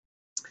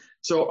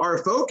So our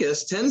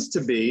focus tends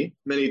to be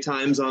many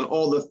times on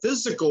all the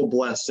physical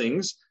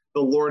blessings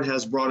the Lord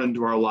has brought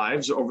into our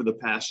lives over the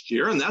past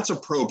year, and that's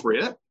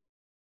appropriate.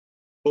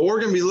 But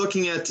we're going to be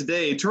looking at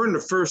today, turn to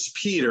 1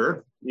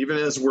 Peter, even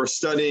as we're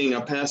studying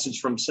a passage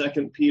from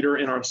 2 Peter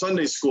in our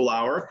Sunday school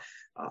hour.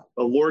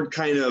 The Lord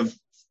kind of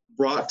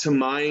brought to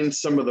mind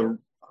some of the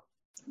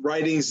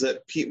writings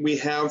that we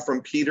have from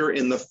Peter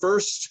in the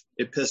first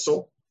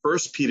epistle, 1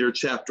 Peter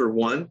chapter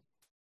 1,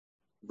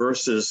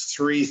 verses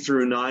 3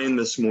 through 9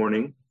 this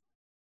morning.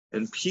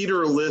 And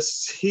Peter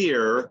lists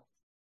here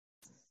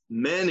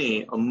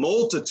a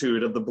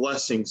multitude of the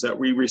blessings that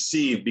we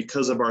receive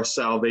because of our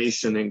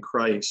salvation in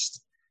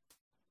Christ.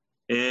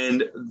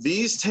 And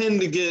these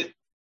tend to get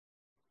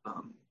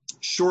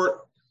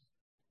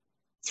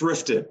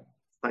short-thrifted, if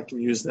I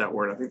can use that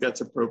word. I think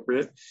that's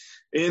appropriate,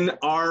 in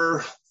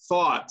our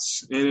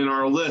thoughts and in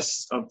our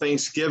lists of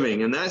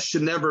thanksgiving. And that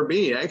should never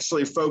be.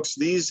 Actually, folks,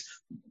 these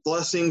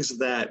blessings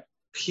that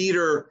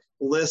Peter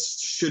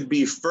lists should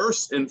be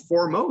first and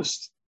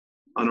foremost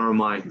on our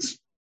minds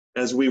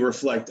as we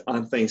reflect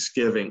on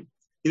Thanksgiving.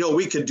 You know,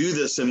 we could do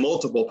this in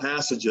multiple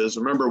passages.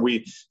 Remember,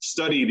 we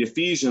studied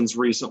Ephesians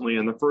recently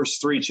in the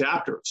first 3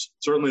 chapters.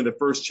 Certainly the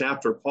first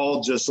chapter,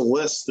 Paul just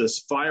lists this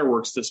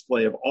fireworks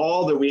display of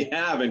all that we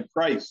have in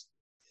Christ.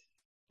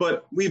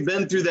 But we've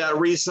been through that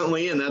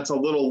recently, and that's a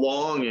little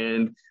long,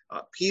 and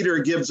Peter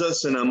gives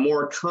us in a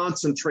more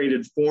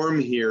concentrated form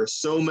here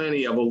so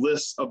many of a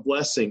list of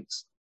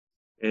blessings.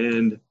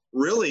 And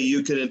really,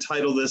 you could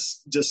entitle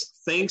this just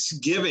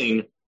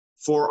Thanksgiving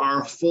for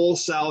our full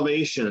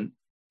salvation.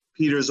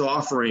 Peter's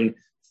offering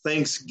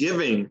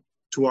thanksgiving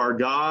to our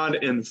God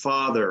and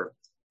Father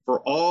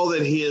for all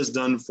that he has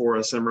done for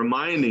us and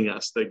reminding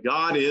us that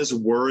God is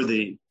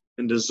worthy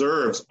and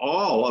deserves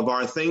all of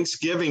our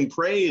thanksgiving,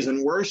 praise,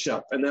 and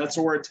worship. And that's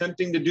what we're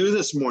attempting to do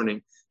this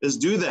morning, is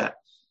do that.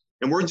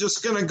 And we're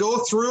just going to go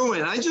through,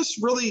 and I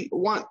just really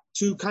want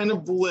to kind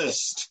of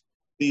list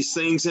these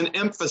things and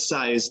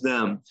emphasize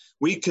them.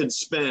 We could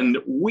spend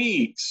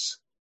weeks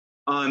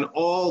on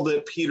all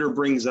that Peter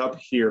brings up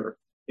here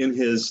in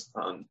his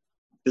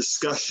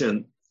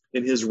discussion,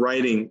 in his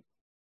writing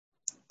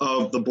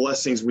of the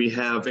blessings we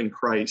have in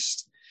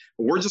Christ.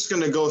 We're just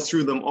going to go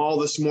through them all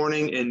this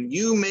morning, and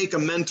you make a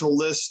mental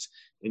list,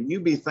 and you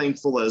be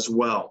thankful as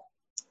well.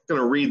 I'm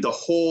going to read the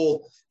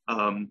whole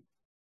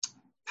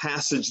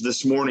passage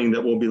this morning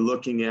that we'll be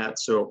looking at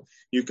so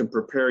you can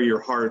prepare your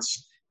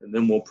hearts, and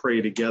then we'll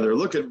pray together.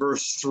 Look at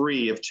verse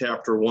 3 of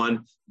chapter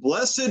 1.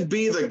 Blessed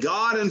be the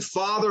God and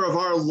Father of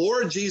our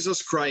Lord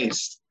Jesus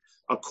Christ.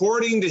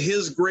 According to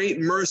his great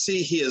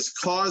mercy, he has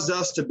caused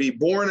us to be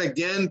born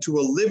again to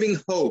a living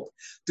hope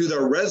through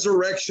the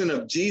resurrection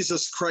of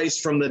Jesus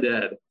Christ from the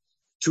dead,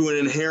 to an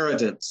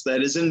inheritance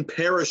that is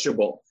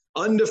imperishable,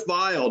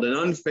 undefiled, and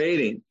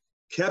unfading,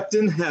 kept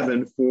in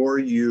heaven for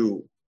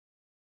you,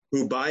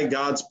 who by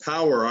God's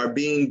power are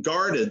being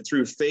guarded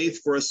through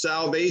faith for a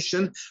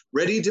salvation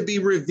ready to be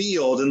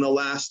revealed in the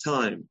last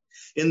time.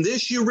 In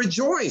this you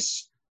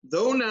rejoice,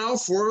 though now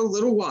for a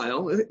little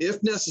while,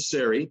 if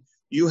necessary,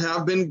 you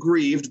have been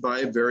grieved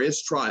by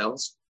various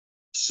trials,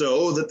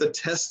 so that the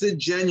tested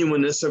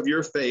genuineness of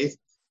your faith,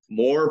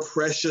 more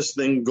precious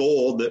than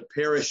gold that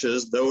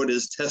perishes though it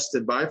is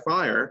tested by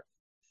fire,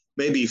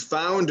 may be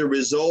found to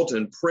result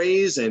in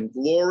praise and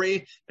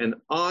glory and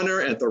honor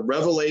at the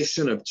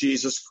revelation of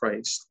Jesus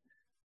Christ.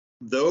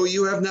 Though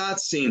you have not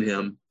seen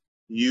him,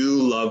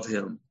 you love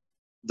him.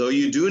 Though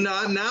you do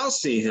not now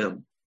see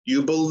him,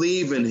 you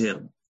believe in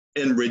him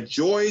and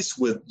rejoice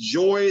with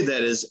joy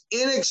that is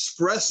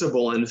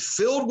inexpressible and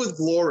filled with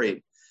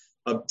glory,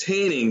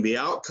 obtaining the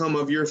outcome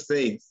of your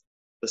faith,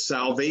 the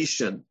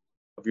salvation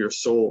of your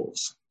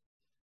souls.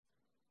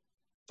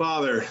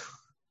 Father,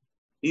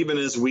 even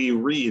as we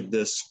read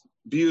this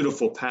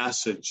beautiful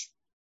passage,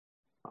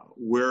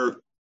 where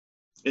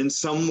in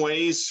some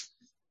ways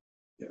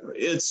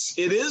it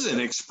is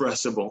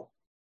inexpressible.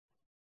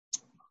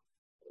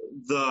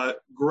 The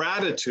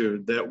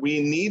gratitude that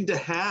we need to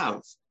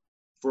have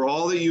for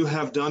all that you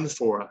have done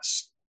for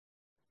us,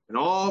 and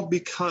all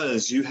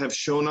because you have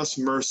shown us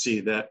mercy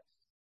that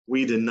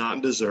we did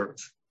not deserve.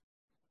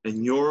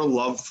 And your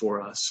love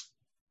for us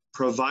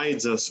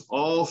provides us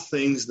all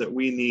things that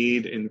we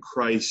need in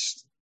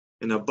Christ,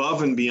 and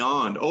above and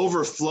beyond,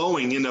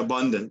 overflowing in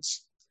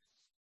abundance.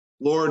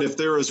 Lord, if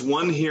there is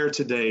one here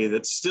today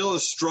that still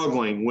is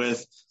struggling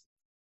with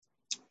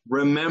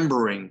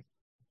remembering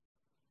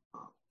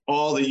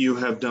all that you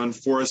have done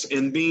for us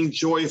and being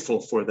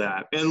joyful for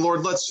that. And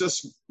Lord,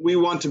 we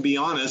want to be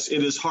honest,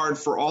 it is hard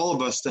for all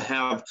of us to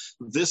have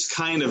this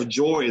kind of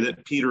joy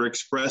that Peter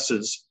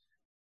expresses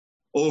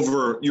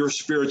over your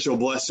spiritual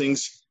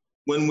blessings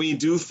when we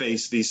do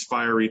face these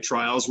fiery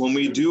trials, when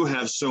we do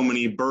have so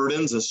many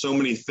burdens and so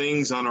many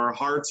things on our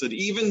hearts that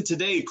even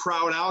today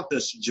crowd out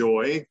this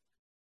joy.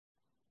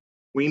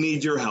 We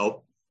need your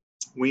help.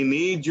 We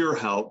need your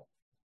help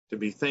to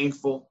be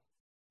thankful,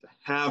 to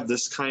have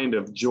this kind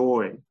of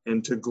joy,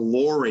 and to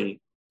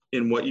glory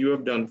in what you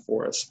have done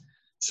for us.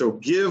 So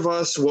give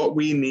us what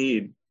we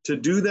need to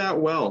do that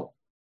well.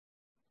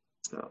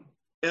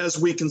 as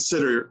we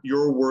consider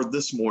your word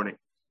this morning.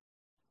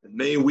 And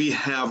may we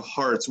have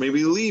hearts, may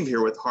we leave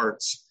here with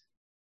hearts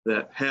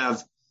that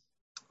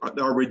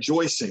are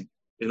rejoicing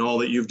in all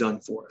that you've done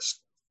for us.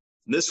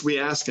 And this we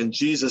ask in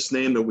Jesus'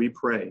 name that we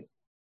pray.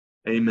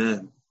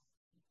 Amen.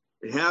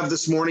 We have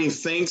this morning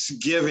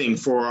thanksgiving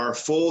for our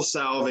full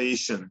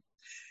salvation.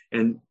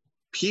 And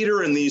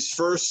Peter, in these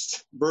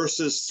first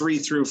verses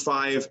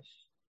 3-5,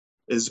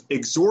 is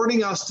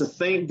exhorting us to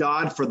thank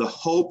God for the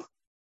hope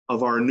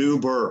of our new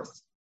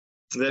birth,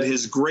 that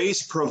his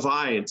grace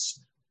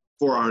provides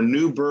for our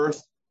new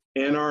birth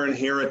and our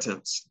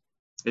inheritance.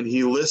 And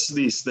he lists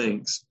these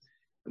things,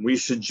 and we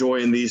should joy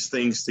in these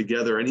things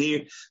together. And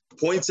he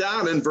points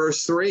out in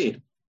verse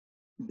 3,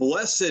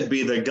 blessed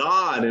be the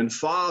God and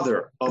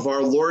Father of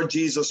our Lord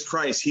Jesus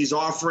Christ. He's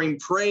offering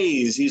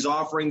praise. He's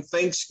offering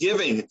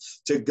thanksgiving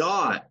to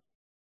God,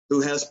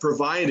 who has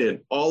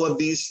provided all of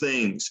these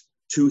things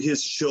to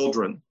his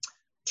children,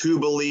 to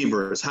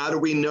believers. How do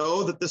we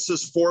know that this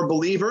is for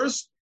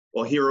believers?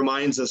 Well, he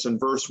reminds us in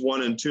verse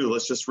 1 and 2.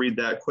 Let's just read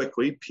that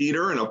quickly.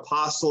 Peter, an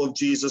apostle of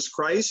Jesus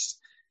Christ.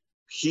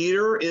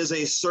 Peter is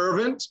a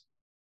servant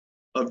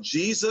of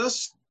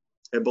Jesus,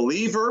 a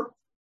believer,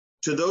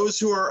 to those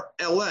who are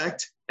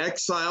elect,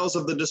 exiles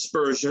of the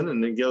dispersion,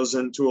 and it goes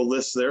into a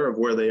list there of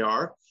where they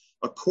are,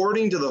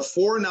 according to the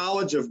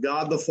foreknowledge of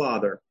God the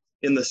Father,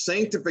 in the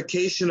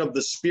sanctification of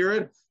the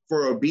Spirit,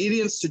 for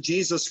obedience to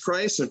Jesus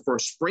Christ and for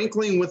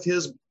sprinkling with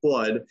his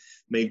blood,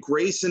 may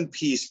grace and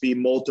peace be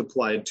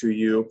multiplied to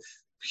you.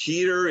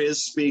 Peter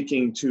is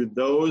speaking to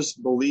those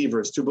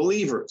believers,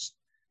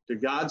 to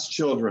God's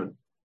children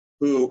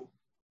who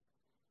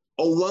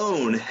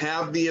alone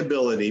have the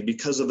ability,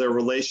 because of their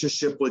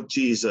relationship with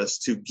Jesus,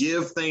 to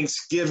give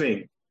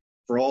thanksgiving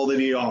for all that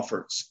he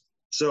offers.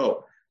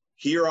 So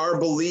here are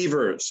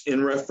believers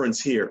in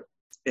reference here,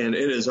 and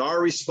it is our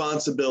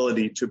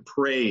responsibility to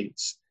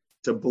praise,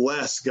 to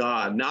bless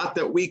God. Not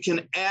that we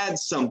can add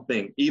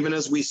something, even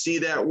as we see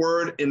that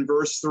word in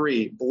verse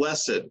 3,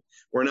 blessed.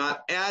 We're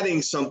not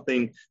adding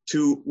something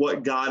to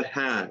what God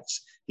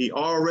has. He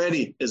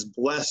already is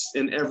blessed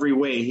in every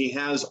way. He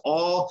has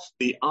all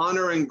the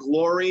honor and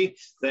glory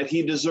that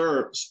he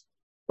deserves,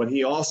 but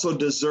he also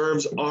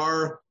deserves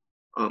our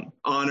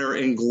honor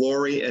and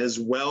glory as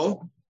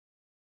well.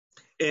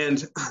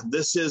 And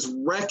this is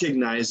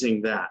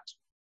recognizing that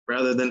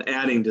rather than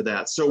adding to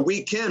that. So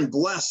we can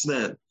bless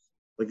then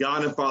the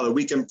God and Father.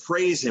 We can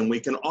praise him. We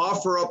can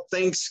offer up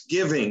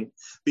thanksgiving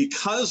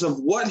because of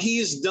what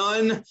he's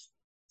done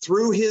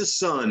through his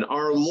Son,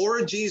 our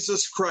Lord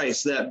Jesus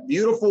Christ, that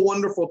beautiful,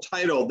 wonderful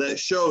title that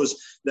shows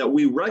that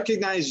we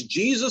recognize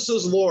Jesus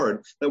as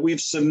Lord, that we've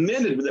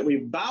submitted, that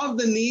we've bowed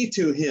the knee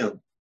to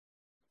him.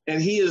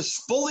 And he is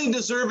fully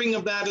deserving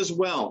of that as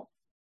well,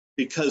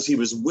 because he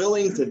was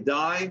willing to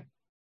die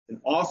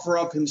and offer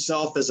up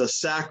himself as a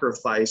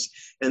sacrifice.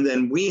 And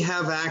then we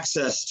have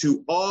access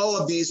to all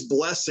of these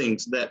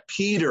blessings that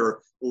Peter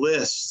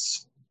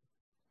lists.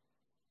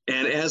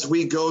 And as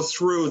we go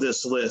through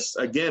this list,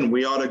 again,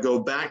 we ought to go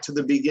back to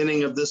the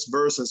beginning of this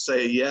verse and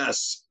say,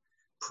 yes,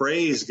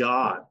 praise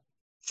God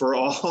for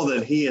all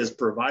that he has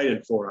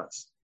provided for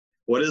us.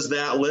 What is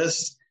that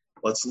list?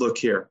 Let's look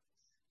here.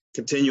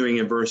 Continuing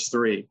in verse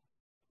 3.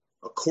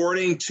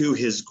 According to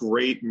his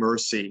great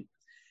mercy,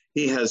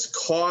 he has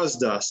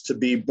caused us to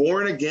be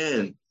born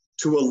again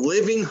to a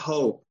living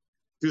hope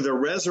through the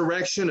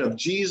resurrection of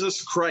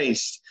Jesus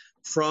Christ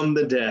from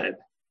the dead.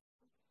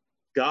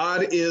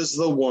 God is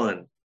the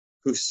one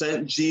who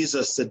sent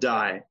Jesus to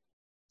die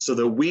so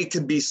that we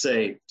could be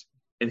saved,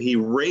 and he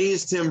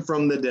raised him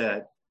from the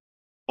dead.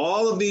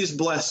 All of these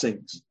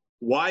blessings.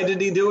 Why did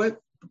he do it?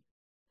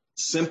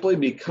 Simply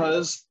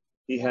because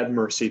he had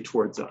mercy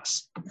towards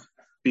us,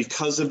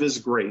 because of his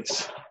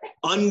grace.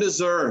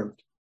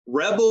 Undeserved.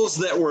 Rebels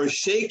that were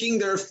shaking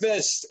their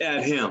fists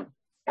at him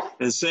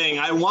and saying,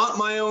 I want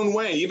my own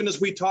way. Even as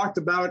we talked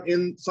about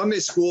in Sunday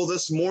school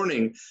this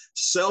morning,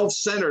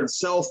 self-centered,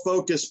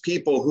 self-focused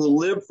people who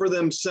live for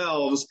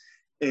themselves.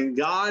 And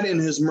God in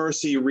his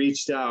mercy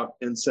reached out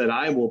and said,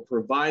 I will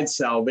provide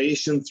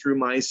salvation through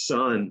my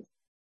Son.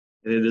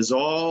 And it is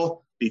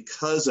all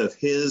because of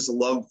his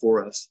love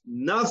for us.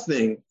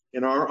 Nothing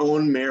in our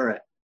own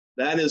merit.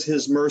 That is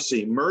his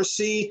mercy.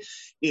 Mercy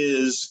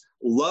is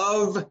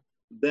love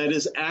that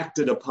is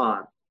acted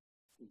upon.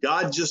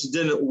 God just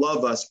didn't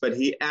love us, but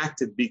he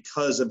acted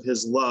because of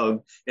his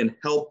love and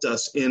helped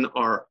us in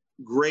our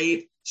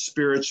great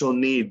spiritual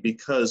need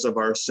because of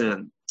our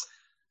sin.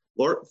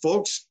 Lord,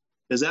 folks,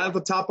 is that at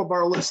the top of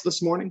our list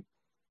this morning?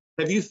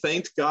 Have you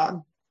thanked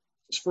God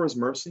just for his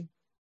mercy?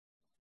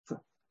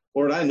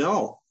 Lord, I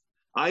know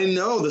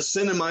the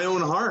sin in my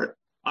own heart.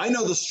 I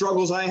know the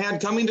struggles I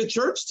had coming to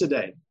church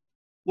today.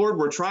 Lord,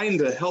 we're trying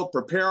to help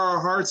prepare our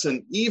hearts,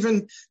 and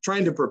even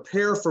trying to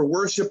prepare for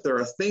worship. There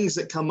are things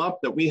that come up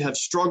that we have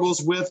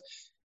struggles with.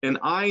 And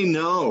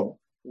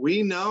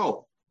we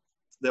know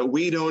that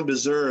we don't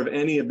deserve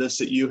any of this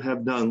that you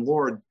have done.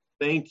 Lord,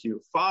 thank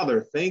you.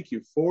 Father, thank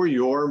you for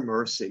your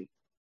mercy.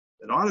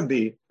 It ought to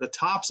be the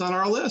tops on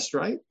our list,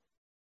 right?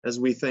 As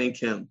we thank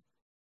him.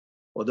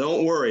 Well,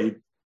 don't worry.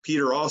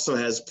 Peter also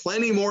has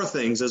plenty more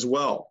things as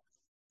well.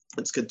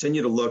 Let's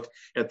continue to look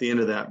at the end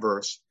of that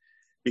verse.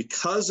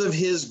 Because of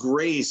his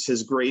grace,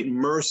 his great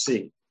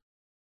mercy,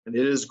 and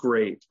it is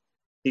great,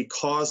 he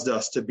caused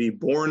us to be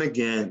born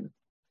again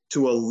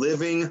to a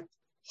living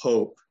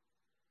hope.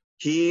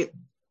 He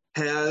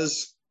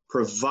has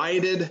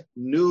provided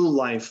new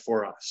life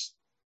for us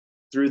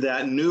through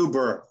that new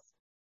birth.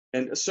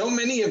 And so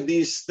many of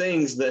these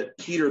things that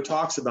Peter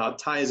talks about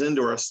ties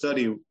into our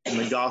study in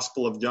the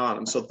Gospel of John.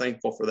 I'm so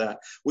thankful for that.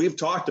 We've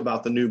talked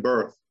about the new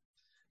birth,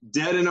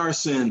 dead in our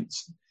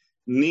sins,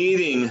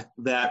 needing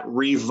that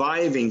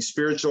reviving,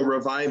 spiritual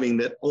reviving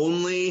that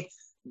only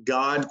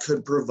God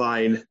could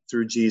provide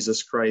through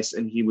Jesus Christ.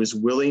 And he was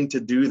willing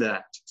to do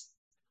that.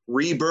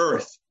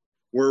 Rebirth.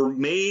 We're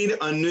made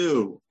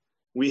anew.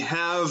 We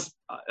have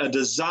a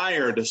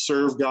desire to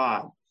serve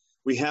God.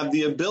 We have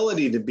the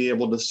ability to be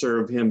able to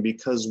serve him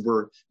because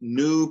we're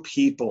new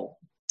people.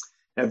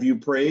 Have you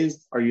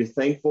praised? Are you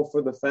thankful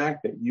for the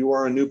fact that you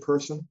are a new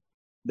person?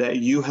 That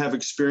you have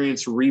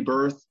experienced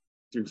rebirth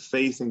through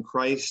faith in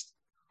Christ?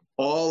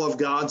 All of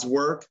God's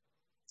work.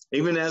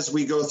 Even as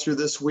we go through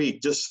this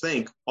week, just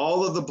think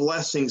all of the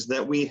blessings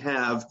that we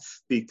have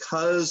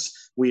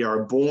because we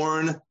are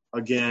born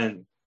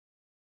again.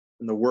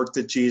 And the work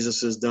that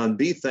Jesus has done.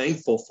 Be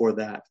thankful for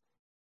that.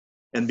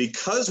 And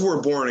because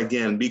we're born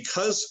again,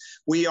 because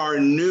we are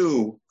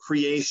new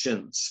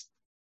creations,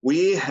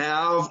 we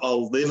have a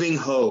living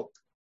hope.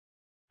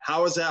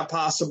 How is that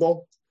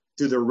possible?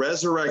 Through the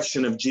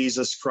resurrection of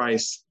Jesus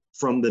Christ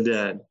from the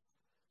dead.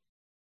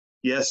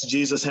 Yes,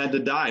 Jesus had to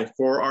die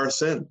for our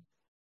sin.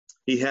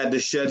 He had to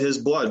shed his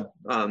blood.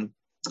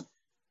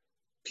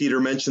 Peter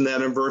mentioned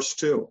that in verse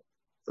 2.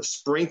 The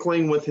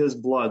sprinkling with his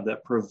blood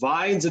that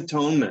provides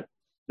atonement,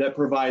 that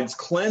provides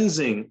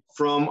cleansing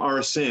from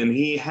our sin.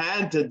 He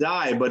had to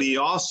die, but he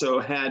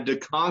also had to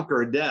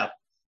conquer death.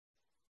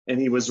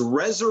 And he was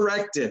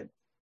resurrected.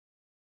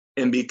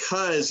 And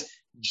because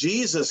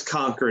Jesus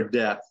conquered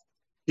death,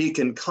 he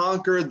can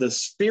conquer the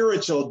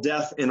spiritual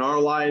death in our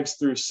lives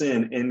through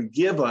sin and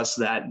give us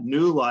that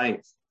new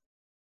life.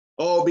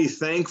 Oh, be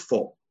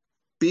thankful.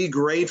 Be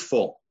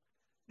grateful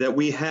that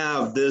we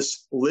have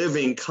this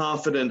living,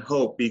 confident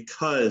hope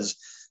because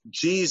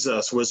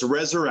Jesus was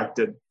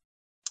resurrected.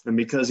 And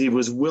because he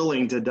was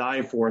willing to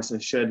die for us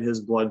and shed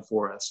his blood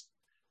for us.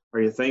 Are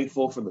you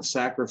thankful for the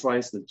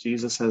sacrifice that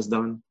Jesus has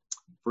done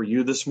for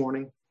you this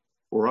morning,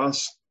 for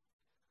us?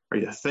 Are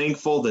you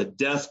thankful that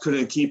death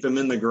couldn't keep him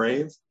in the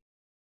grave?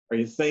 Are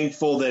you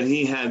thankful that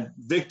he had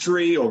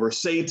victory over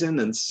Satan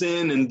and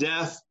sin and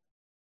death?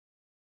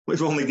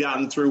 We've only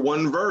gotten through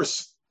one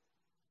verse,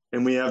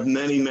 and we have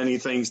many, many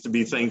things to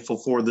be thankful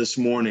for this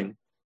morning.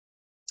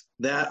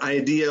 That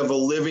idea of a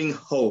living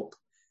hope.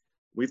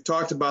 We've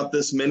talked about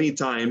this many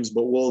times,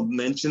 but we'll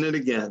mention it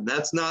again.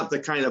 That's not the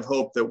kind of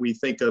hope that we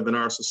think of in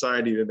our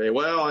society today.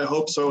 Well, I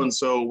hope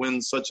so-and-so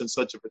wins such and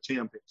such of a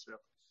championship.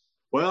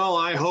 Well,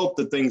 I hope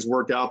that things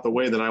work out the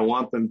way that I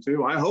want them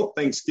to. I hope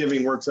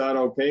Thanksgiving works out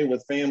okay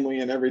with family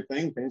and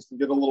everything. Things can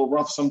get a little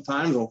rough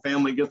sometimes when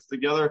family gets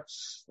together.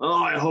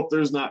 Oh, I hope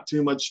there's not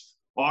too much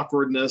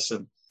awkwardness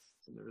and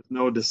there's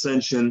no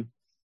dissension.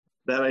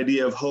 That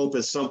idea of hope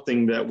is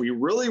something that we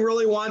really,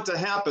 really want to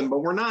happen,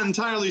 but we're not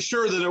entirely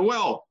sure that it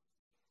will.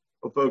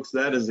 But folks,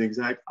 that is the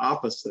exact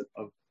opposite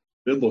of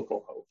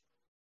biblical hope.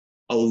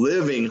 A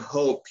living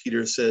hope,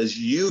 Peter says,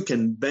 you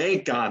can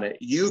bank on it.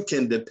 You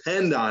can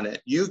depend on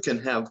it. You can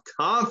have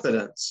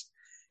confidence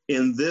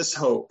in this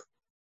hope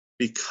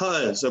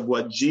because of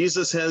what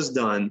Jesus has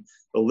done.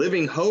 The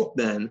living hope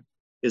then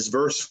is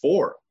verse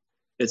 4.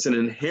 It's an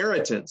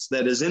inheritance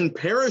that is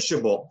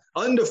imperishable,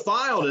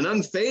 undefiled, and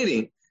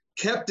unfading,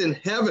 kept in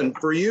heaven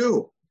for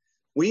you.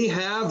 We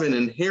have an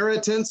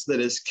inheritance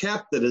that is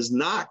kept, that is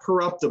not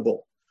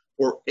corruptible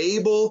or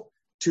able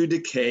to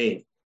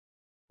decay.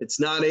 It's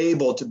not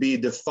able to be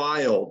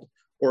defiled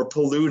or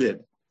polluted.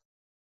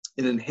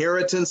 An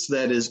inheritance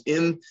that is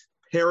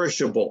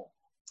imperishable.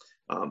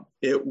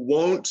 It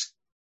won't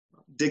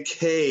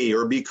decay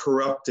or be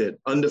corrupted.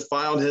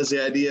 Undefiled has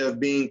the idea of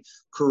being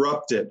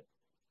corrupted.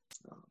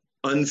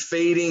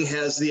 Unfading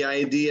has the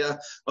idea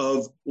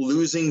of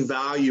losing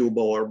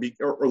valuable or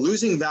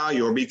losing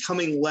value or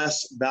becoming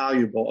less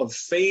valuable, of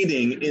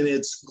fading in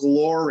its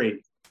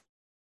glory.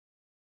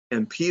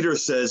 And Peter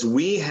says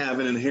we have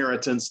an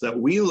inheritance that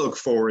we look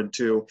forward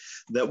to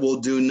that will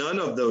do none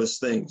of those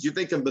things. You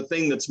think of the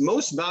thing that's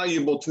most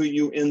valuable to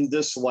you in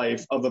this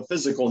life of a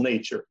physical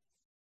nature.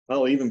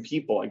 Well, even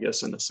people, I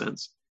guess, in a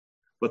sense.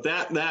 But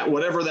that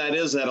whatever that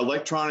is, that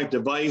electronic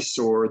device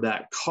or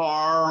that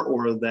car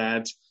or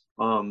that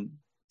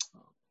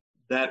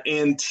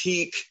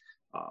antique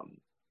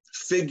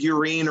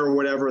figurine or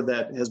whatever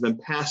that has been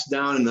passed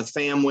down in the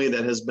family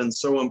that has been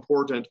so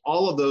important,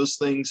 all of those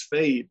things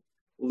fade,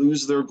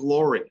 lose their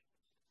glory,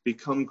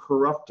 become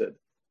corrupted.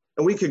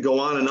 And we could go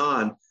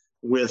on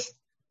with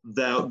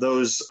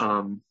those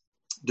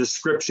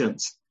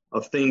descriptions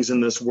of things in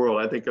this world.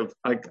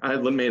 I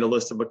made a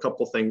list of a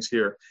couple things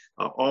here.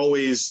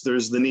 Always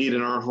there's the need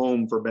in our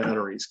home for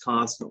batteries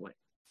constantly.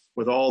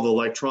 with all the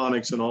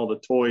electronics and all the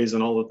toys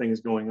and all the things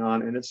going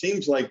on. And it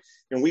seems like,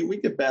 we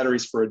get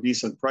batteries for a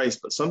decent price,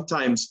 but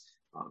sometimes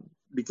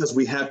because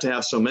we have to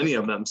have so many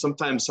of them,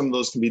 sometimes some of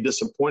those can be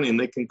disappointing.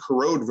 They can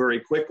corrode very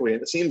quickly.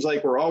 And it seems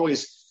like we're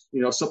always,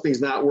 something's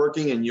not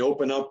working, and you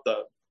open up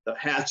the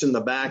hatch in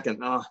the back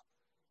and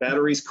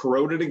batteries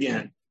corroded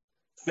again,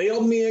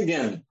 failed me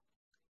again,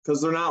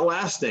 because they're not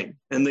lasting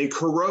and they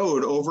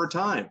corrode over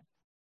time.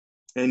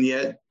 And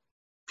yet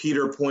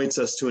Peter points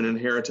us to an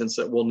inheritance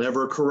that will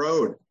never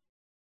corrode.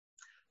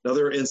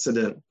 Another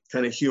incident,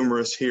 kind of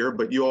humorous here,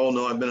 but you all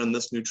know I've been on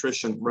this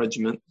nutrition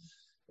regimen,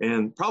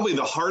 and probably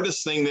the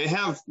hardest thing, they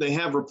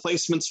have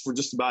replacements for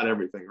just about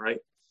everything, right?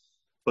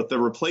 But the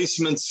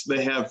replacements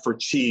they have for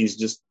cheese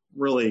just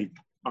really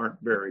aren't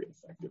very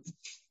effective.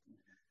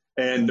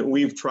 And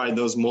we've tried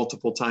those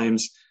multiple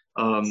times,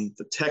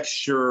 the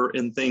texture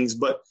and things,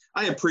 but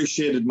I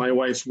appreciated my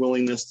wife's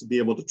willingness to be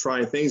able to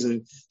try things,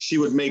 and she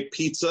would make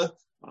pizza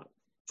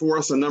for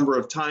us a number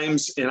of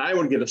times, and I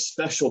would get a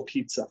special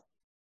pizza.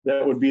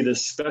 That would be the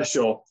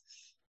special,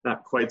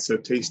 not quite so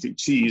tasty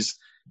cheese,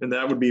 and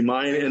that would be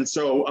mine. And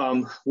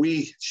so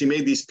she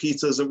made these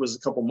pizzas. It was a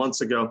couple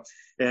months ago,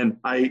 and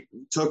I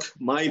took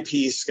my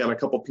piece, got a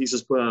couple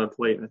pieces put on a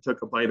plate, and I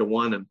took a bite of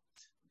one, and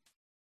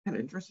had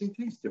an interesting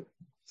taste to it.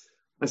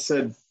 I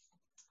said,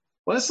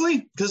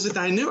 Leslie, because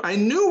I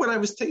knew what I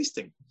was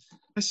tasting.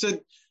 I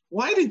said,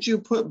 why did you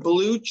put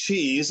blue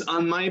cheese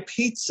on my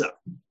pizza?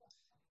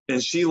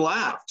 And she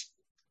laughed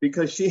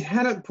because she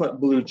hadn't put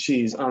blue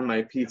cheese on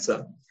my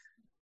pizza.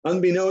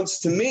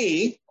 Unbeknownst to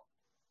me,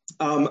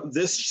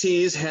 this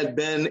cheese had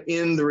been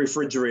in the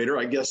refrigerator,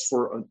 I guess,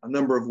 for a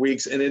number of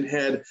weeks, and it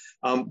had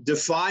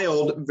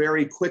defiled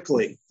very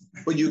quickly,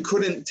 but you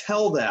couldn't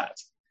tell that.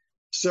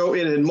 So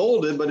it had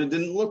molded, but it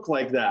didn't look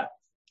like that.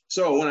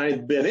 So when I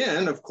bit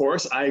in, of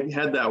course, I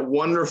had that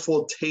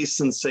wonderful taste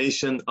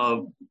sensation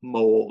of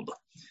mold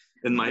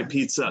in my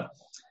pizza.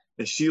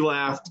 And she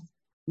laughed.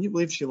 Can you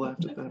believe she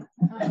laughed at that?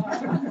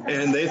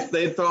 And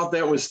they thought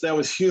that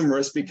was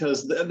humorous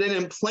because they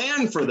didn't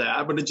plan for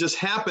that, but it just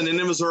happened. And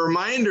it was a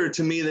reminder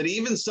to me that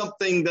even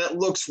something that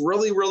looks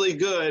really, really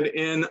good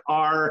in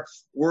our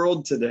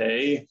world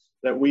today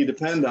that we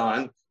depend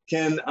on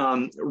can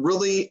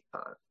really,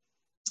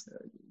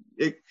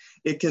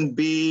 it can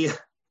be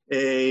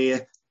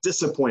a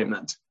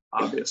disappointment,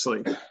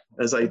 obviously,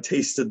 as I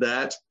tasted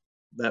that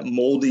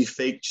moldy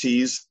fake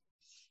cheese.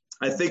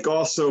 I think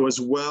also as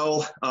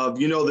well,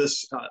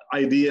 this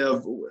idea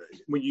of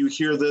when you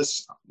hear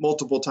this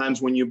multiple times,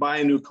 when you buy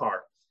a new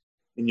car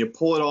and you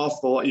pull it off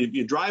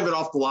you drive it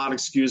off the lot,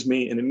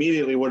 and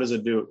immediately what does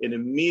it do? It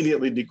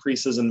immediately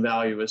decreases in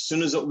value. As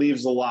soon as it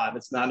leaves the lot,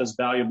 it's not as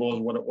valuable as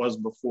what it was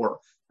before.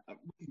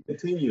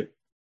 Continue.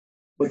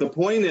 But the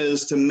point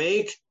is to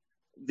make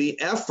the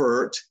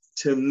effort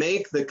to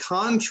make the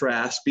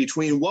contrast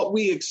between what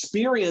we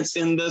experience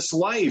in this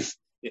life,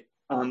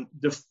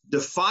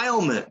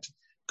 defilement,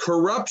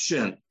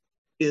 corruption,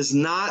 is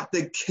not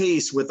the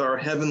case with our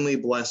heavenly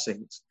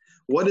blessings.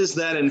 What is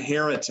that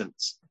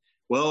inheritance?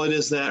 Well, it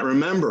is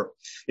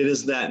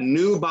that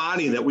new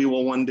body that we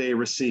will one day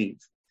receive.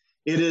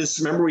 It is,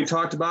 remember we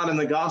talked about in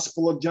the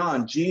Gospel of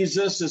John,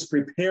 Jesus is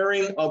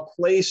preparing a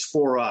place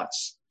for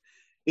us.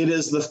 It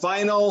is the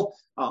final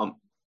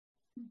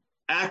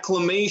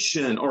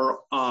acclamation or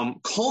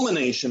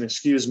culmination,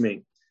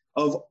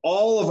 of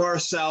all of our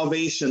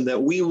salvation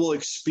that we will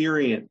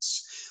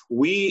experience.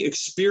 We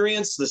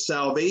experience the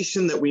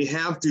salvation that we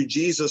have through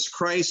Jesus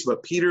Christ,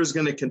 but Peter's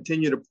going to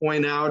continue to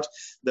point out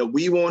that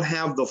we won't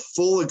have the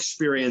full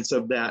experience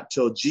of that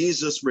till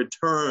Jesus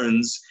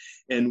returns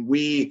and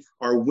we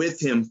are with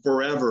him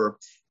forever,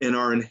 and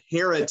our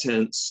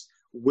inheritance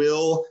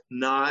will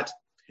not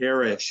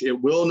perish.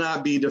 It will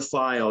not be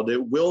defiled.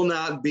 It will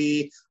not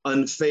be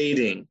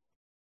unfading.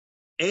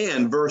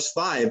 And verse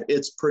 5,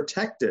 it's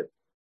protected.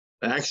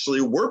 Actually,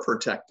 we're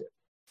protected.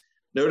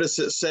 Notice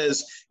it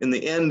says in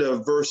the end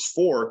of verse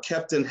 4,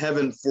 kept in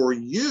heaven for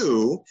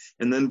you.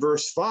 And then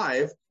verse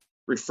 5,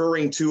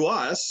 referring to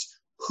us,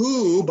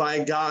 who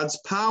by God's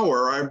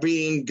power are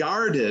being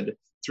guarded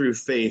through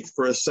faith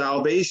for a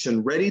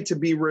salvation ready to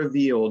be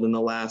revealed in the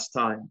last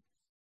time.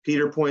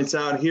 Peter points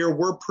out here,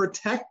 we're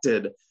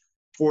protected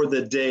for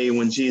the day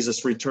when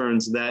Jesus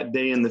returns, that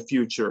day in the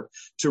future,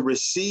 to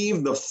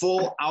receive the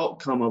full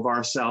outcome of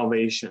our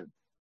salvation.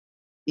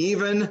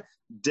 Even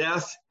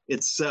death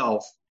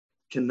itself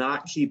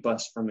cannot keep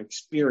us from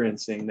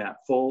experiencing that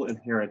full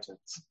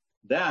inheritance.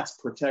 That's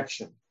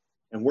protection,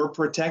 and we're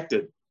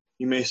protected.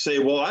 You may say,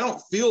 well, I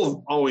don't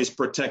feel always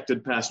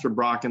protected, Pastor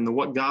Brock, in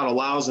what God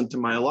allows into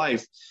my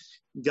life.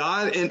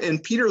 God,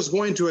 and Peter is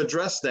going to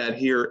address that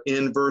here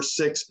in verse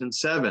 6 and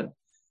 7.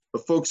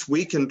 But folks,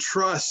 we can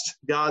trust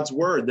God's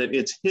word that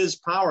it's his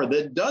power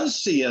that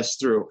does see us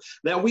through,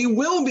 that we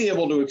will be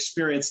able to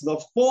experience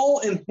the full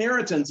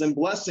inheritance and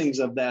blessings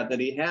of that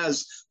he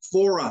has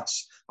for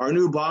us, our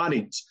new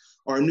bodies,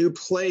 our new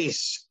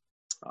place,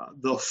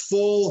 the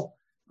full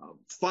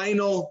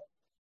final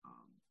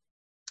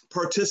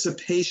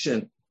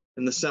participation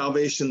in the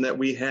salvation that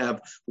we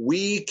have.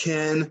 We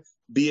can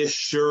be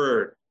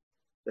assured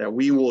that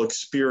we will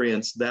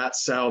experience that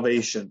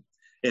salvation.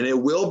 And it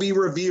will be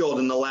revealed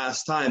in the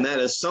last time. That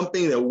is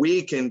something that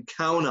we can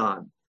count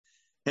on.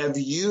 Have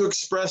you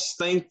expressed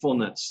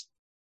thankfulness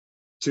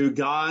to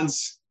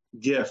God's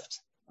gift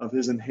of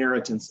his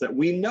inheritance that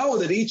we know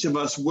that each of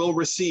us will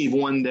receive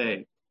one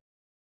day?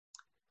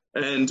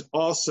 And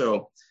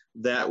also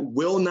that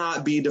will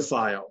not be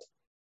defiled,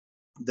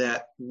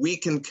 that we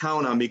can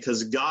count on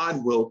because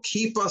God will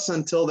keep us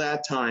until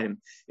that time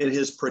in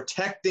his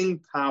protecting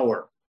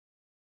power.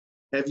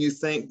 Have you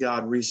thanked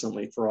God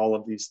recently for all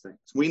of these things?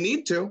 We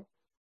need to.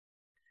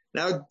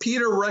 Now,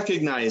 Peter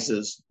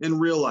recognizes and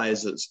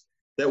realizes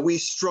that we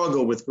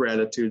struggle with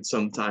gratitude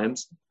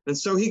sometimes. And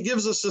so he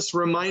gives us this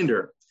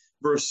reminder.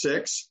 Verse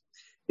 6,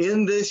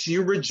 in this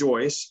you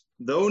rejoice,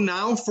 though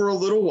now for a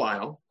little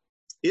while,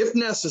 if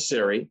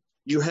necessary,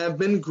 you have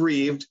been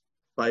grieved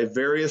by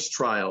various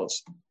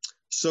trials,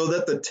 so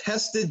that the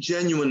tested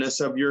genuineness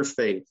of your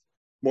faith,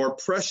 more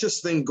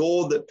precious than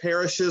gold that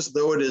perishes,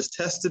 though it is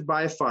tested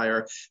by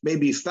fire, may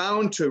be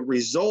found to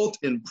result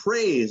in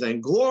praise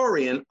and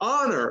glory and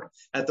honor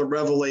at the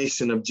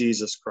revelation of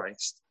Jesus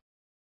Christ.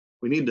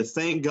 We need to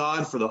thank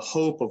God for the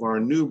hope of our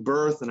new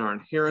birth and our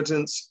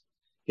inheritance,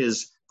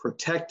 his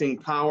protecting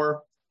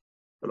power,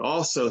 but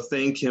also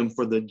thank him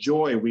for the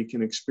joy we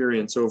can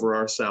experience over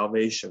our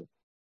salvation.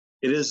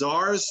 It is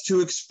ours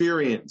to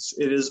experience.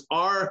 It is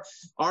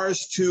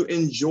ours to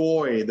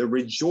enjoy the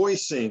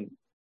rejoicing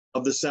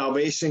of the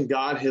salvation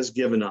God has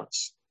given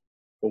us.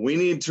 But we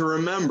need to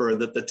remember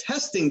that the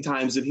testing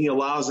times that he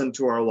allows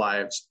into our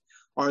lives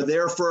are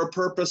there for a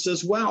purpose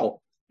as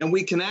well. And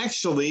we can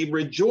actually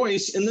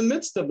rejoice in the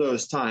midst of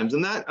those times.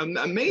 And that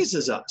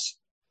amazes us.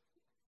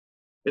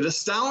 It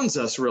astounds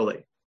us,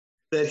 really,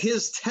 that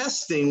his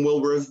testing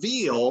will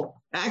reveal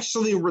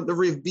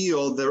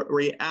the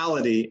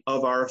reality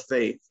of our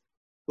faith.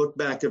 Look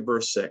back at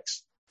verse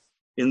 6.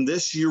 In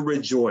this you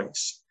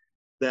rejoice.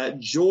 That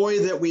joy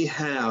that we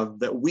have,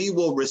 that we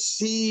will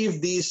receive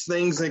these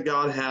things that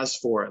God has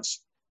for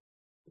us.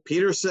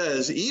 Peter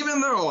says, even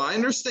though I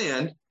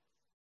understand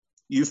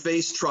you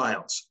face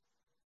trials,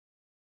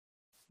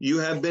 you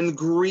have been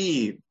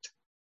grieved.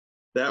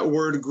 That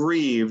word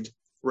grieved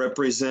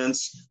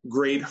represents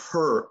great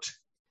hurt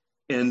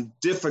and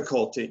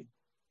difficulty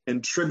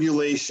and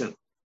tribulation.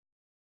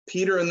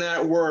 Peter in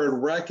that word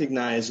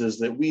recognizes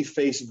that we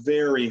face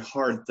very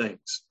hard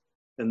things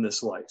in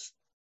this life.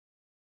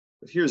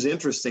 But here's the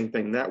interesting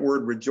thing. That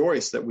word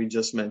rejoice that we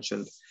just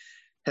mentioned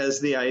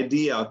has the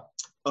idea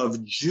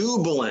of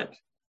jubilant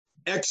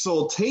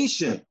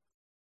exultation.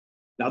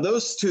 Now,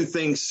 those two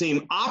things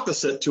seem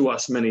opposite to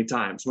us many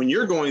times. When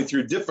you're going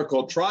through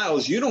difficult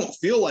trials, you don't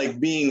feel like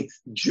being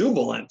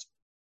jubilant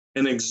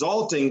and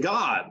exalting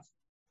God,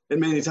 and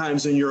many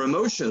times in your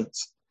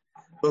emotions.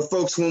 But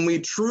folks, when we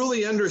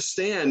truly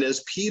understand,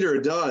 as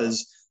Peter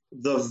does,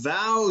 the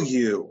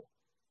value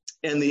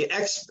and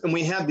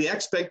we have the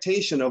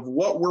expectation of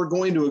what we're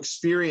going to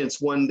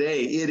experience one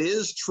day, it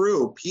is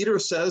true. Peter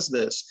says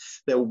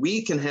this, that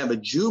we can have a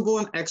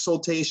jubilant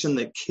exultation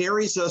that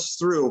carries us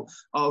through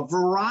a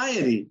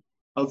variety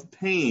of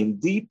pain,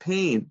 deep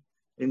pain,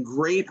 and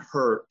great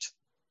hurt.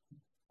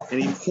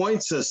 And he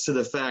points us to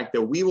the fact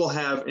that we will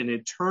have an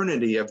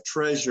eternity of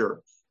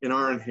treasure in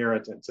our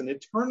inheritance, an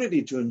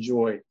eternity to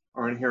enjoy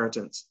our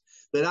inheritance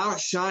that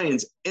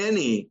outshines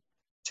any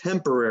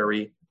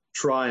temporary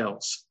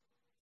trials.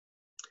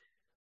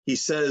 He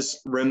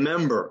says,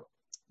 remember,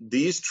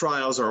 these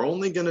trials are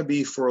only going to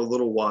be for a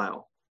little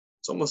while.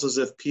 It's almost as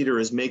if Peter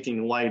is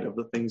making light of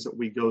the things that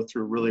we go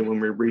through really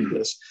when we read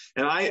this.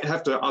 And I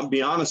have to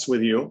be honest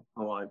with you.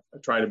 I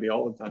try to be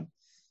all the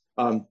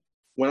time.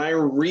 When I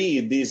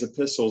read these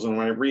epistles and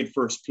when I read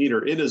 1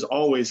 Peter, it is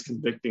always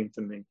convicting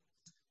to me.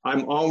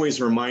 I'm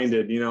always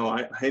reminded,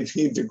 I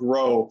need to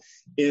grow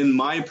in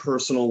my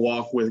personal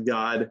walk with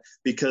God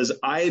because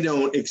I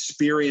don't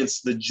experience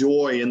the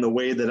joy in the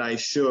way that I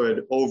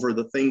should over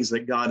the things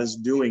that God is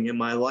doing in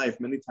my life.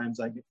 Many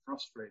times I get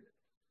frustrated.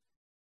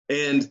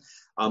 And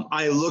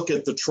I look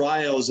at the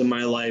trials in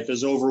my life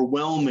as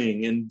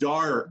overwhelming and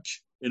dark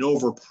and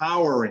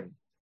overpowering.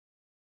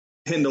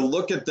 And to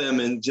look at them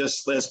and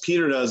just as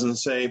Peter does and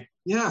say,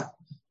 yeah,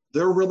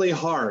 they're really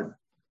hard.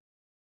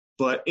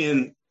 But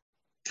in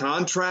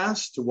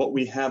contrast to what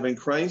we have in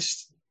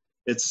Christ,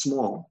 it's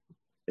small.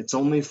 It's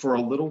only for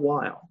a little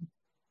while.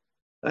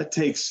 That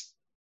takes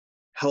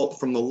help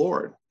from the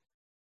Lord.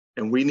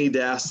 And we need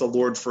to ask the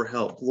Lord for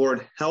help.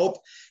 Lord, help,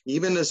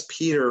 even as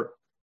Peter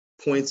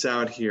points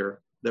out here,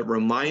 that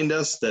remind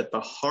us that the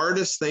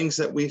hardest things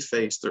that we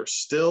face, they're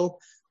still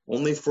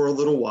only for a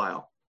little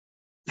while.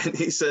 And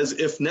he says,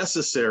 if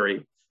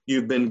necessary,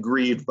 you've been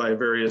grieved by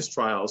various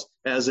trials,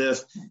 as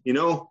if, you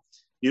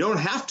don't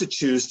have to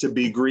choose to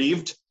be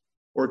grieved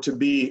or to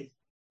be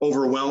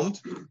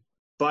overwhelmed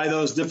by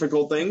those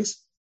difficult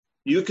things.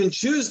 You can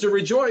choose to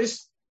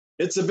rejoice.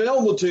 It's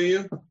available to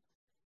you.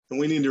 And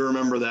we need to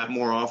remember that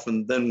more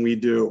often than we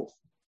do.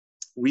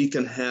 We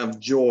can have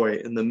joy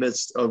in the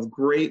midst of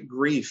great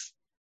grief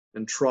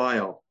and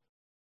trial.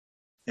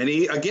 And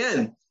he,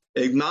 again,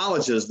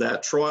 acknowledges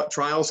that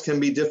trials can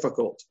be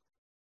difficult.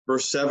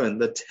 Verse 7,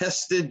 the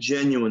tested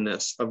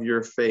genuineness of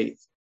your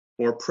faith,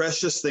 more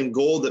precious than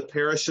gold that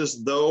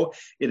perishes, though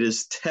it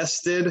is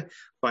tested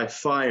by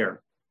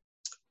fire.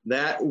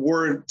 That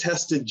word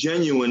tested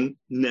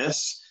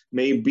genuineness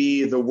may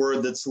be the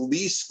word that's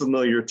least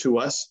familiar to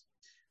us,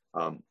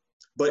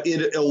 but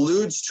it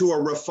alludes to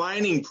a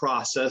refining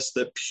process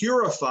that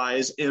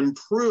purifies and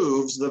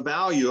proves the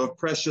value of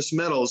precious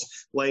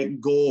metals like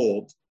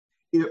gold.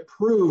 It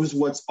proves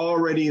what's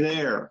already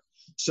there.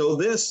 So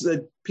this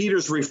that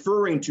Peter's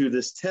referring to,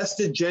 this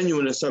tested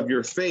genuineness of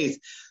your faith,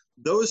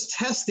 those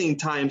testing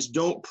times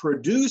don't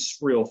produce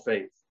real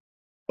faith,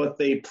 but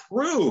they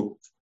prove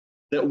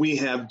that we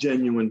have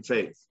genuine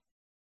faith.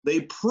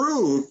 They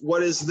prove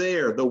what is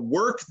there, the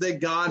work that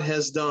God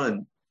has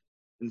done.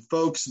 And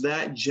folks,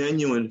 that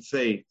genuine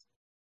faith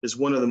is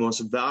one of the most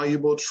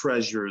valuable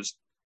treasures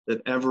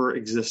that ever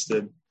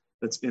existed,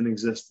 that's in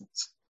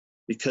existence.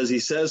 Because he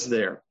says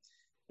there,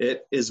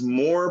 it is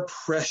more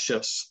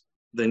precious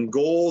than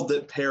gold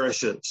that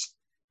perishes.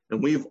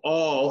 And we've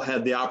all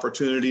had the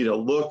opportunity to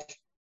look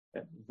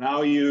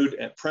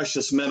at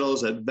precious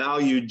metals, at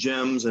valued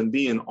gems, and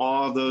be in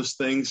awe of those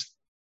things.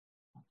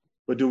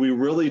 But do we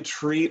really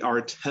treat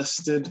our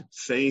tested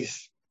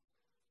faith,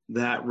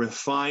 that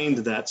refined,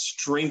 that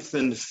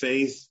strengthened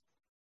faith,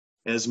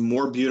 as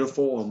more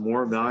beautiful and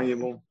more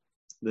valuable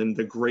than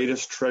the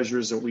greatest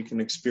treasures that we can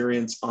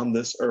experience on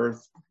this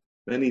earth?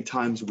 Many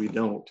times we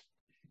don't.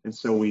 And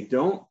so we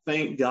don't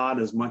thank God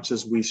as much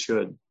as we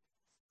should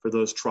for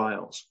those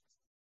trials.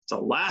 It's the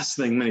last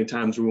thing many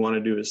times we want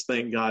to do is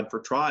thank God for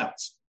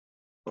trials.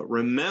 But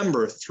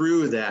remember,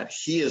 through that,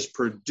 he is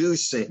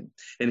producing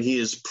and he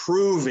is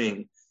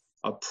proving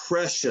a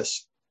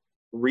precious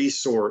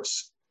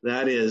resource.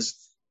 That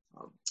is,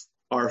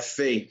 our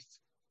faith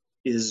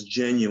is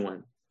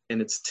genuine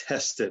and it's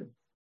tested.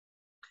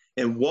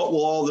 And what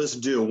will all this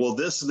do? Will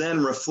this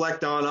then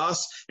reflect on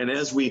us? And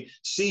as we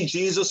see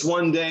Jesus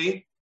one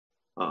day,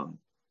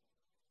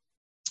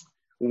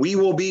 we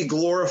will be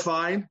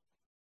glorified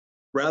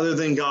rather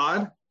than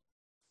God?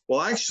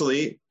 Well,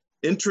 actually,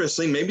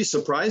 interesting, maybe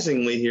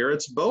surprisingly here,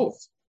 it's both.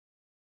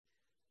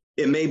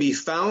 It may be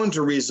found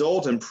to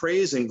result in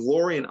praise and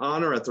glory and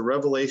honor at the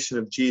revelation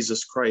of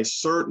Jesus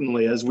Christ.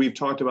 Certainly, as we've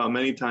talked about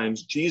many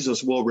times,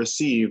 Jesus will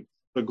receive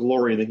the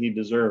glory that he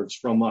deserves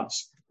from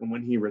us and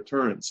when he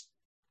returns.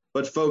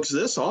 But folks,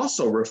 this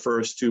also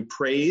refers to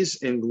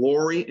praise and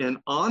glory and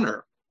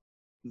honor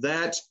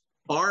that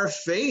our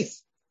faith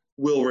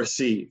will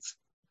receive.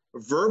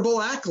 Verbal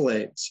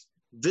accolades,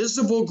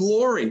 visible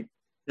glory,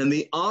 and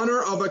the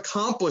honor of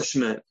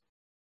accomplishment.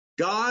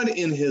 God,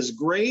 in his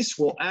grace,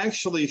 will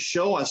actually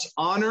show us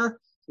honor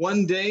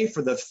one day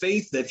for the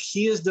faith that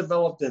he has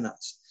developed in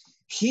us.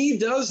 He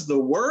does the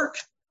work.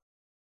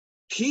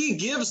 He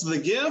gives the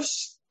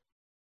gifts.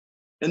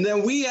 And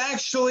then we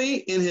actually,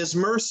 in his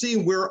mercy,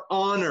 we're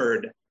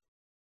honored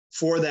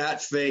for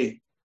that faith.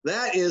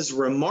 That is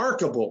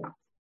remarkable.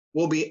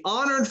 We'll be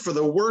honored for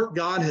the work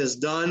God has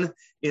done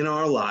in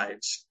our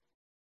lives.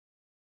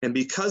 And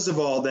because of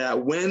all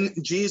that, when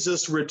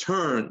Jesus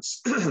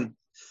returns,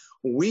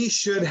 we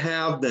should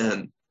have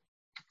then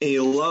a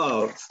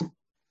love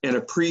and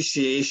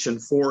appreciation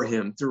for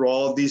him through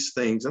all of these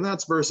things. And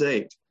that's verse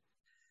 8.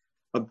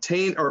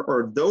 Obtain,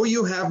 or though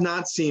you have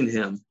not seen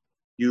him,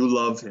 you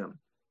love him.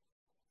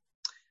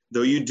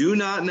 Though you do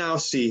not now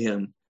see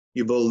him,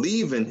 you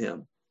believe in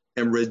him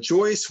and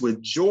rejoice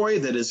with joy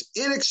that is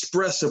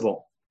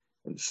inexpressible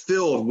and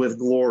filled with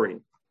glory.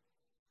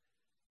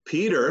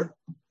 Peter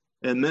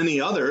and many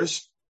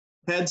others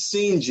had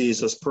seen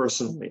Jesus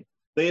personally.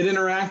 They had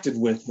interacted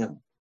with him.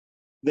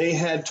 They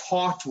had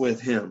talked with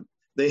him.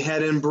 They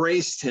had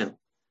embraced him.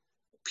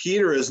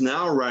 Peter is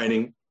now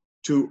writing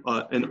to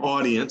an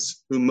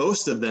audience who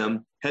most of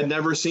them had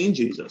never seen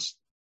Jesus,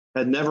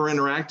 had never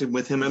interacted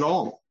with him at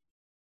all.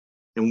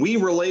 And we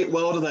relate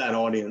well to that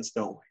audience,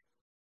 don't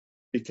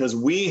we? Because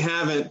we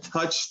haven't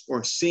touched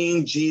or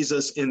seen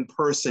Jesus in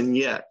person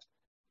yet.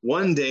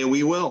 One day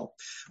we will.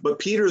 But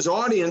Peter's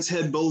audience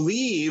had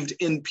believed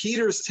in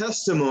Peter's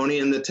testimony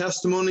and the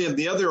testimony of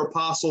the other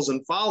apostles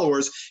and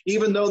followers,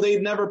 even though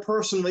they'd never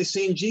personally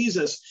seen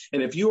Jesus.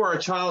 And if you are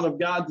a child of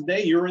God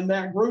today, you're in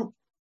that group.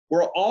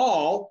 We're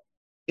all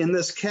in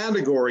this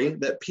category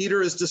that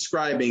Peter is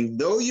describing.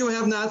 Though you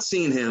have not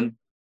seen him,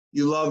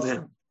 you love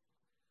him.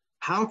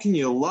 How can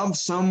you love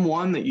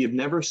someone that you've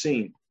never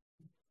seen?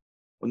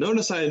 Well,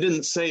 notice I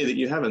didn't say that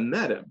you haven't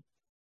met him.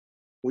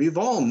 We've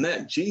all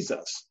met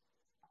Jesus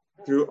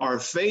through our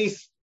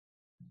faith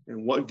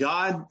in what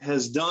God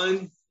has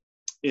done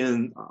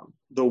in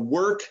the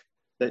work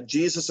that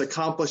Jesus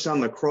accomplished on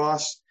the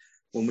cross.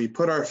 When we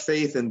put our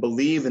faith and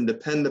believe and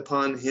depend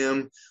upon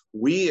him,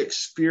 we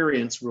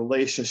experience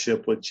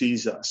relationship with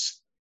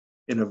Jesus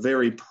in a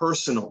very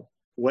personal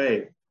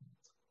way.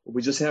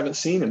 We just haven't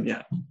seen him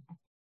yet.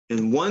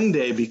 And one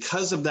day,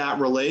 because of that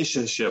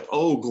relationship,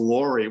 oh,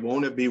 glory,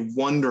 won't it be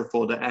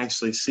wonderful to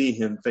actually see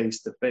him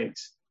face to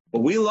face?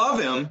 But we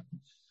love him,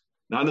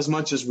 not as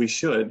much as we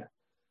should.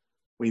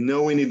 We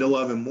know we need to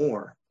love him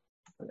more.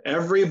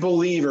 Every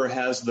believer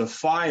has the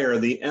fire,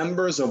 the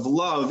embers of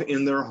love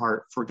in their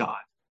heart for God,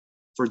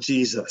 for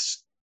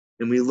Jesus.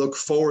 And we look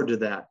forward to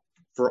that,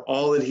 for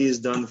all that he has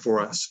done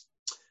for us.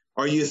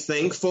 Are you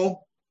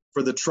thankful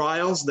for the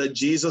trials that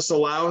Jesus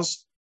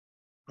allows?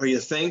 Are you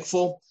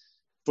thankful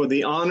for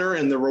the honor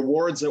and the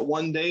rewards that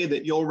one day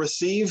that you'll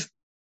receive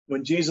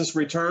when Jesus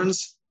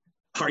returns?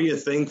 Are you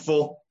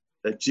thankful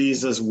that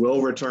Jesus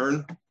will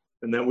return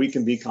and that we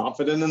can be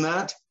confident in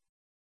that?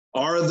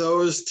 Are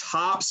those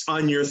tops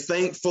on your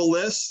thankful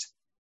list?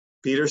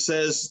 Peter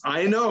says,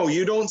 I know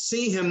you don't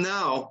see him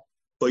now,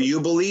 but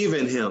you believe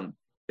in him.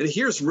 And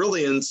here's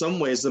really, in some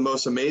ways, the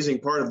most amazing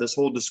part of this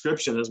whole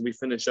description as we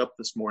finish up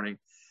this morning.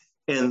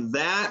 And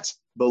that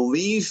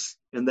belief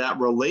and that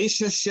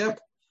relationship,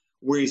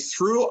 where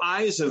through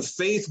eyes of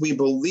faith we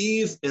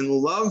believe and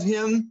love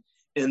him,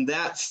 and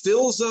that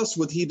fills us,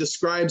 what he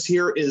describes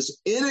here is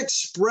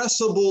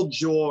inexpressible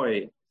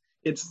joy.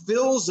 It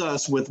fills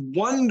us with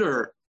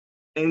wonder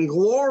and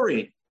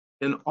glory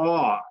and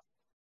awe.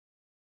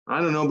 I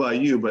don't know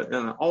about you, but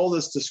in all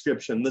this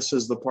description, this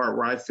is the part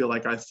where I feel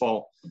like I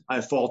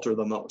falter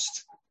the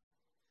most.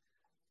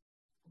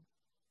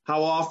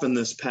 How often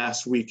this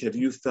past week have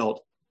you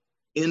felt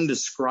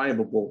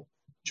indescribable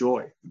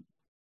joy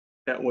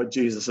at what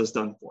Jesus has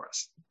done for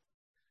us?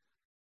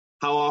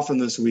 How often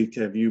this week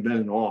have you been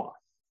in awe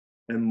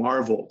and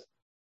marveled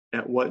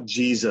at what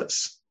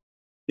Jesus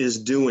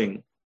is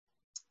doing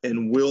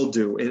and will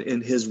do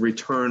in his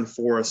return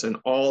for us and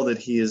all that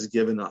he has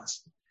given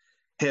us?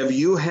 Have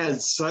you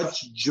had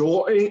such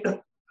joy,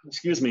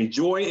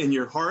 joy in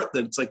your heart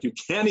that it's like you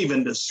can't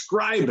even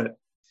describe it?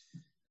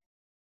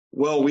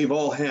 Well, we've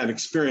all had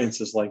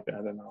experiences like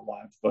that in our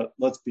lives, but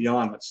let's be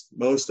honest,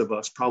 most of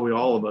us, probably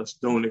all of us,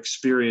 don't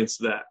experience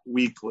that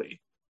weekly.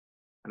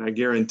 And I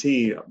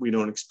guarantee we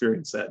don't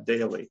experience that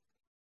daily.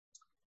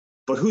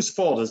 But whose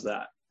fault is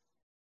that?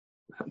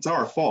 It's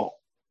our fault.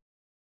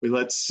 We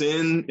let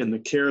sin and the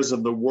cares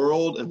of the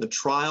world and the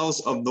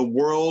trials of the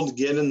world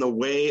get in the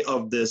way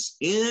of this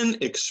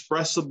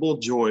inexpressible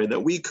joy that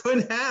we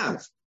could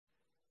have.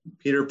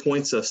 Peter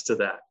points us to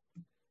that.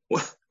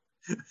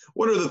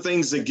 What are the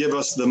things that give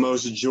us the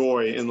most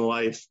joy in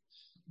life?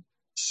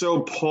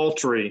 So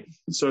paltry,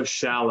 so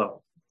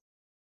shallow.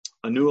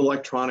 A new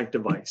electronic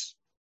device.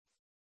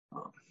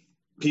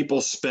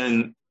 People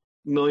spend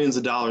millions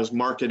of dollars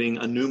marketing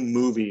a new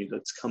movie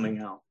that's coming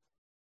out.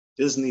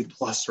 Disney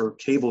Plus or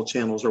cable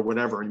channels or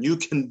whatever, and you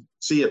can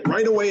see it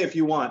right away if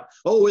you want.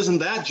 Oh, isn't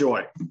that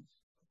joy?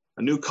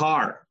 A new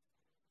car,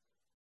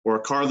 or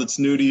a car that's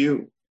new to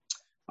you.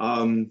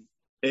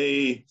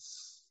 A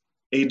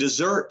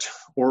dessert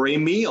or a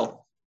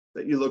meal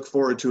that you look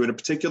forward to at a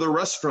particular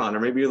restaurant,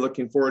 or maybe you're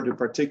looking forward to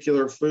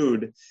particular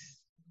food.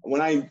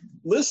 When I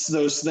list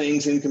those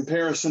things in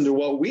comparison to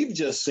what we've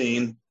just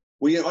seen,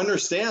 we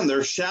understand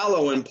they're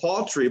shallow and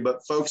paltry,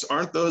 but folks,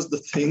 aren't those the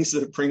things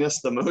that bring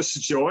us the most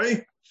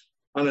joy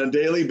on a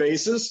daily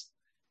basis?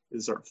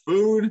 Is our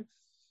food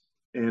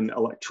and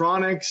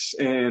electronics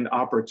and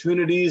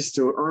opportunities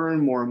to earn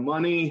more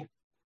money.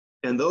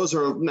 And those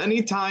are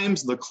many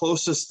times the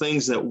closest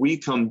things that we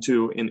come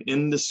to in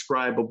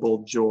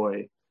indescribable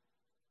joy.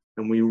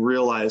 And we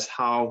realize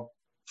how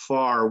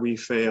far we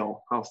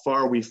fail, how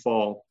far we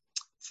fall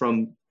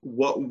from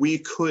what we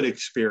could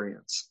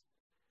experience.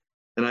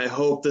 And I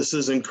hope this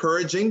is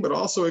encouraging, but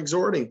also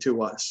exhorting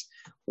to us.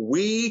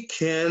 We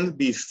can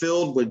be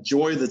filled with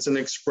joy that's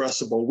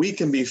inexpressible. We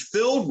can be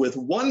filled with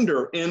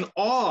wonder and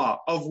awe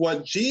of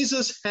what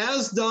Jesus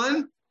has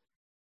done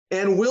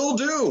and will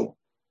do.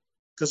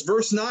 Because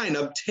verse 9,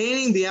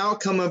 obtaining the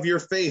outcome of your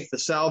faith, the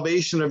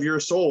salvation of your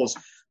souls.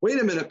 Wait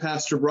a minute,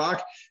 Pastor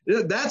Brock,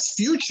 that's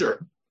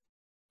future.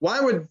 Why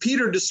would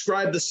Peter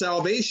describe the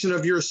salvation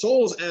of your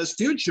souls as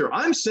future?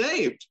 I'm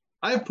saved.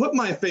 I've put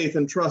my faith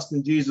and trust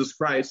in Jesus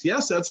Christ.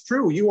 Yes, that's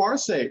true. You are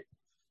saved.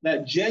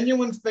 That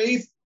genuine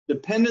faith,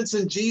 dependence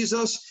in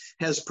Jesus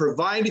has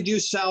provided you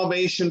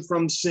salvation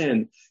from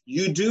sin.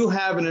 You do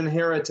have an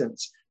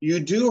inheritance. You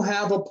do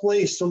have a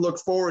place to look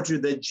forward to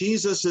that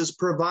Jesus is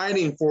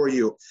providing for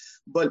you.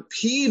 But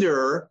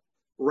Peter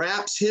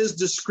wraps his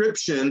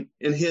description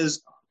and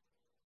his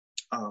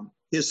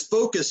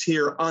focus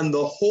here on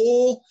the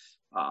whole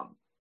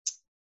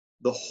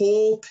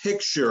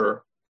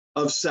picture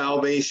of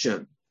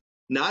salvation,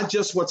 not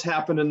just what's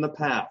happened in the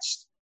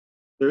past.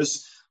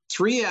 There's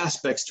three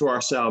aspects to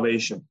our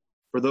salvation.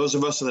 For those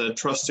of us that have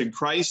trusted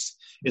Christ,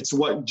 it's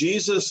what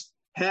Jesus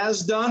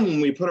has done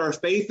when we put our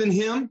faith in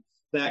him,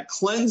 that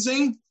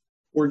cleansing.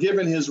 We're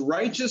given his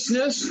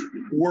righteousness.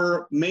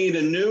 We're made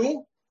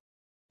anew.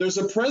 There's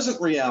a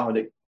present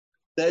reality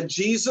that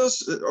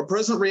Jesus, a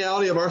present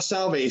reality of our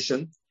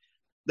salvation,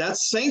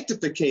 that's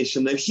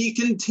sanctification, that he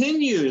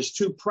continues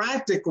to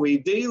practically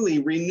daily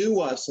renew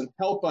us and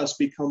help us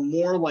become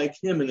more like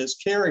him and his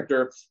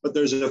character. But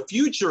there's a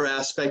future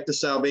aspect to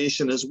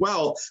salvation as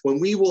well, when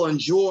we will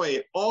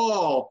enjoy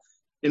all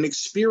and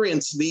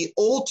experience the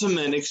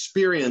ultimate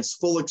experience,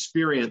 full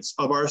experience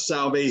of our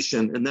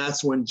salvation. And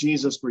that's when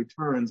Jesus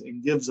returns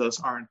and gives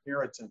us our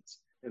inheritance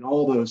and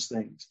all those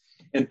things.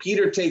 And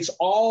Peter takes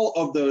all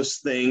of those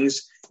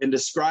things and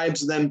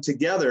describes them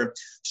together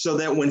so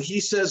that when he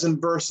says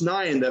in verse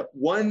 9 that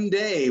one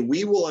day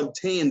we will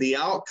obtain the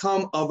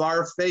outcome of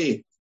our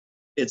faith,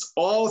 it's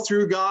all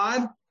through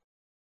God,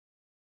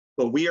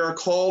 but we are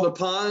called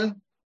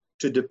upon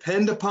to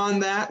depend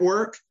upon that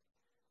work.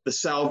 The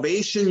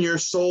salvation, your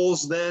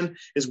souls then,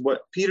 is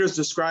what Peter's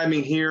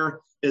describing here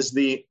is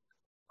the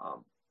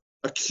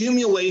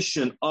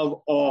accumulation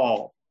of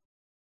all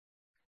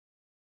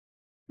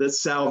that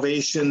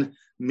salvation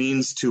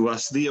means to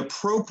us, the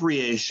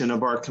appropriation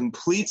of our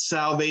complete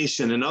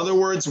salvation. In other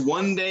words,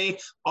 one day,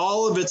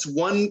 all of its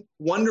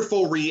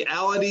wonderful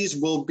realities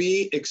will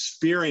be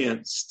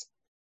experienced.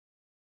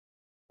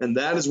 And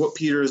that is what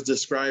Peter is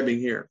describing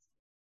here.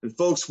 And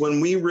folks,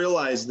 when we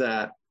realize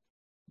that,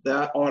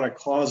 that ought to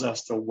cause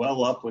us to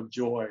well up with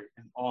joy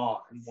and awe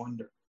and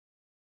wonder.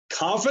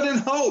 Confident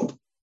hope.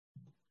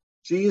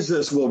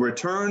 Jesus will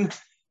return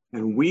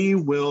and we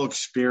will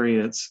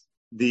experience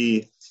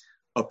the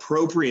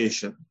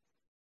appropriation.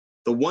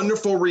 The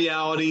wonderful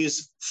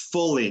realities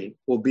fully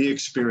will be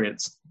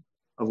experienced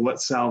of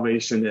what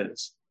salvation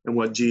is and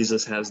what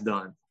Jesus has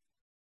done.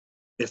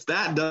 If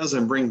that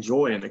doesn't bring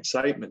joy and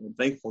excitement and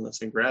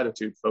thankfulness and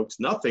gratitude, folks,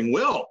 nothing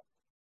will.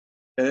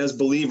 And as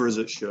believers,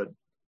 it should.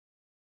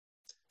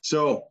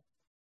 So,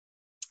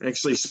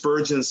 actually,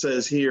 Spurgeon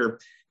says here,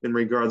 in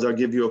regards, I'll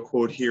give you a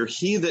quote here,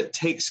 he that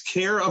takes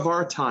care of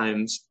our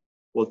times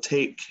will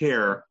take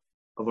care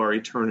of our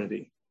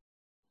eternity.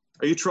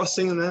 Are you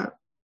trusting in that?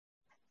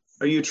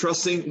 Are you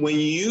trusting? When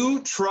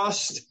you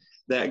trust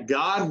that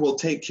God will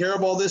take care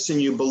of all this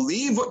and you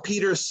believe what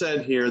Peter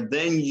said here,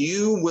 then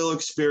you will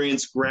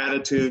experience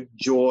gratitude,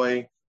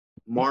 joy,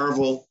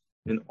 marvel,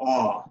 and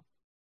awe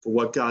for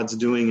what God's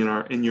doing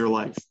in your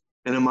life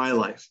and in my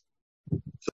life.